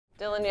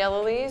Dylan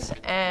Yellowlees,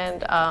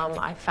 and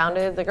I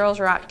founded the Girls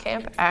Rock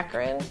Camp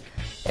Akron.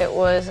 It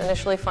was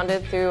initially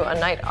funded through a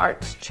Night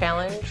Arts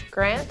Challenge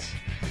grant,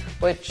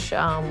 which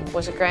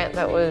was a grant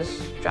that was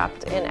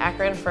dropped in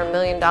Akron for $1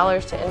 million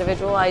to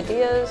individual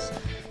ideas.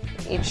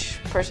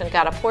 Each person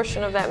got a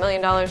portion of that $1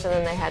 million, and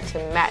then they had to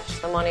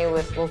match the money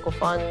with local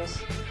funds.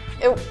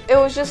 It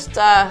was just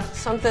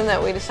something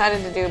that we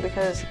decided to do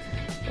because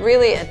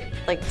really at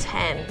like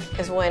 10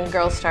 is when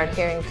girls start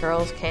hearing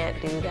girls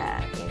can't do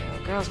that. You know,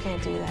 girls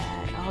can't do that.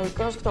 Oh,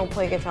 girls don't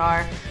play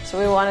guitar. So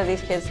we wanted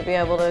these kids to be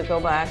able to go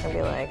back and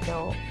be like,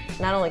 no,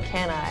 not only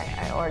can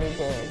I already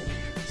did.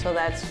 So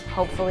that's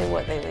hopefully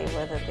what they leave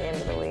with at the end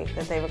of the week,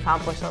 that they've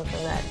accomplished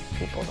something that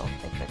people don't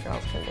think that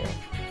girls can do.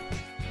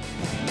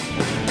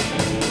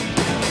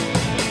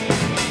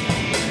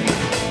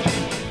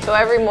 So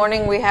every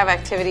morning we have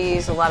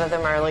activities. A lot of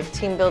them are like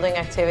team building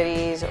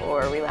activities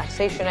or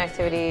relaxation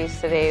activities.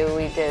 Today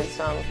we did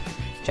some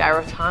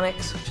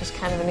gyrotonics, which is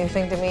kind of a new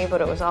thing to me, but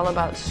it was all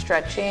about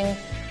stretching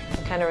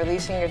and kind of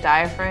releasing your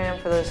diaphragm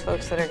for those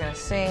folks that are going to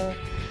sing.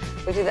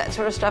 We do that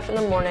sort of stuff in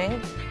the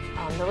morning.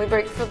 Then we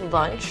break for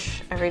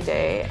lunch every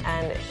day,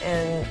 and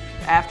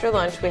after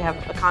lunch we have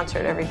a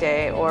concert every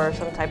day or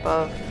some type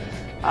of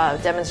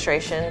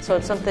demonstration. So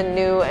it's something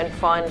new and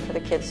fun for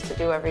the kids to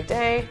do every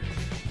day.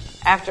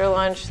 After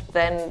lunch,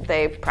 then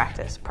they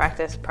practice.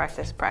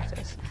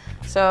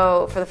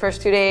 So for the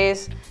first 2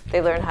 days,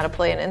 they learn how to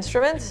play an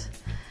instrument,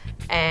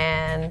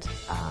 and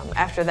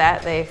after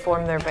that, they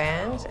form their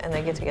band, and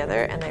they get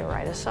together and they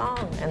write a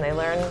song, and they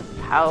learn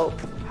how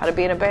to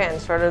be in a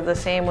band, sort of the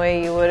same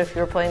way you would if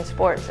you were playing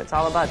sports. It's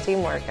all about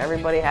teamwork.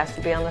 Everybody has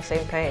to be on the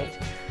same page.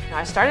 Now,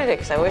 I started it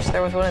because I wish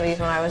there was one of these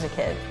when I was a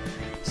kid.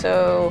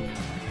 So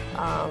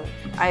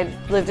I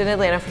lived in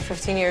Atlanta for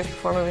 15 years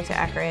before moving to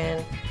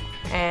Akron.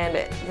 And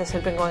this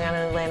had been going on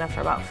in Atlanta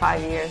for about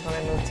 5 years when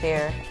I moved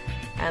here.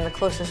 And the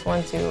closest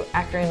one to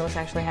Akron was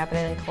actually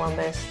happening in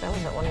Columbus. There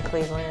wasn't one in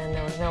Cleveland.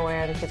 There was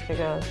nowhere the kids could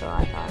go. So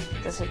I thought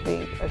this would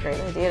be a great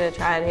idea to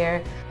try it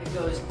here. It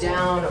goes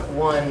down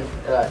one,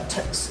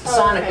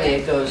 sonically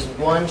it goes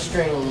one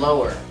string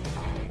lower.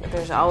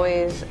 There's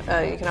always,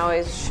 you can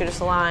always shoot us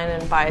a line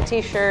and buy a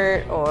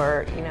t-shirt,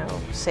 or, you know,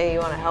 say you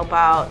want to help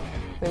out.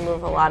 We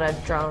move a lot of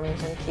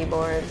drums and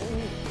keyboards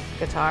and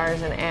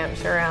guitars and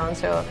amps around.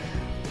 So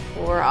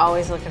we're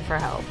always looking for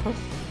help.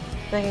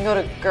 They can go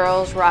to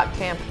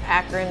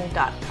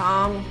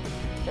girlsrockcampakron.com.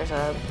 There's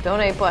a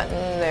donate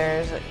button,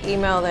 there's an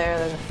email there,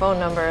 there's a phone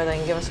number. They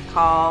can give us a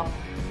call.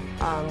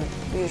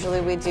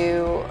 Usually we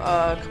do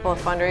a couple of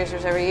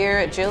fundraisers every year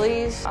at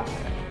Jilly's.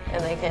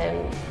 And they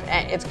can,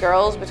 it's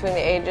girls between the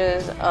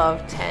ages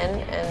of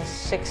 10 and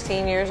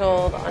 16 years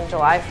old on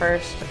July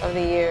 1st of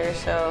the year.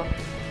 So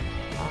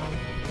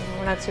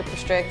we're not super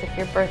strict. If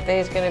your birthday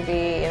is going to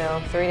be,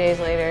 3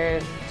 days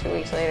later, 2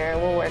 weeks later,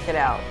 we'll work it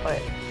out.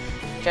 But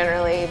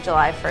generally,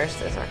 July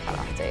 1st is our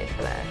cutoff date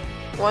for that.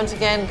 Once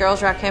again,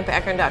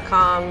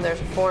 girlsrockcampakron.com. There's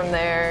a form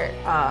there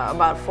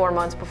about 4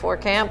 months before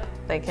camp.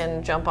 They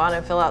can jump on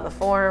and fill out the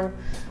form.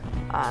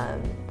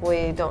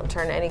 We don't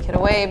turn any kid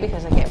away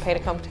because they can't pay to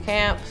come to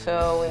camp,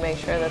 so we make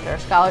sure that there are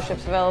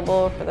scholarships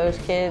available for those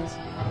kids.